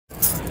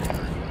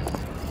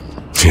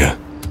Yeah,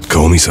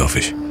 call me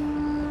selfish.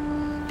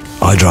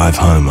 I drive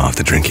home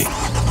after drinking.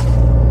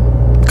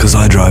 Because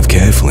I drive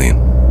carefully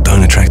and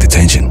don't attract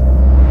attention.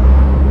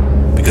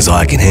 Because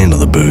I can handle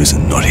the booze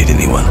and not hit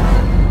anyone.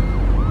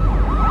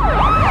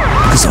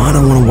 Because I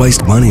don't want to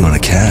waste money on a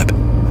cab.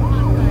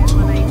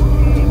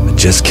 I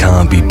just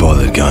can't be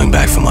bothered going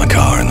back for my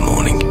car in the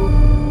morning.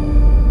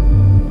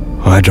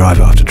 I drive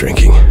after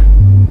drinking.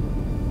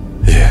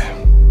 Yeah,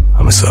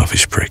 I'm a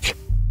selfish prick.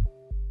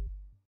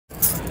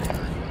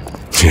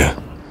 Yeah,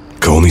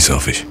 call me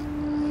selfish.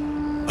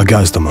 I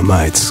ghost on my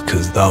mates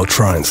because they'll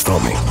try and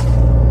stop me.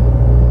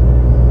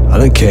 I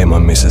don't care my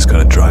missus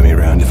gotta drive me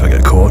around if I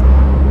get caught.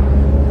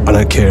 I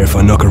don't care if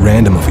I knock a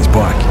random off his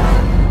bike.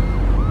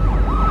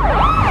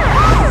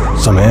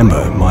 Some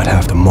ambo might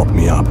have to mop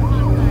me up.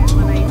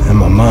 And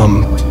my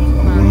mum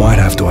might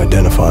have to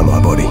identify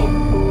my body.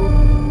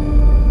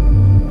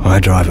 I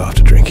drive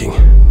after drinking.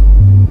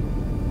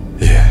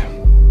 Yeah,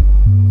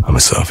 I'm a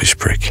selfish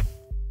prick.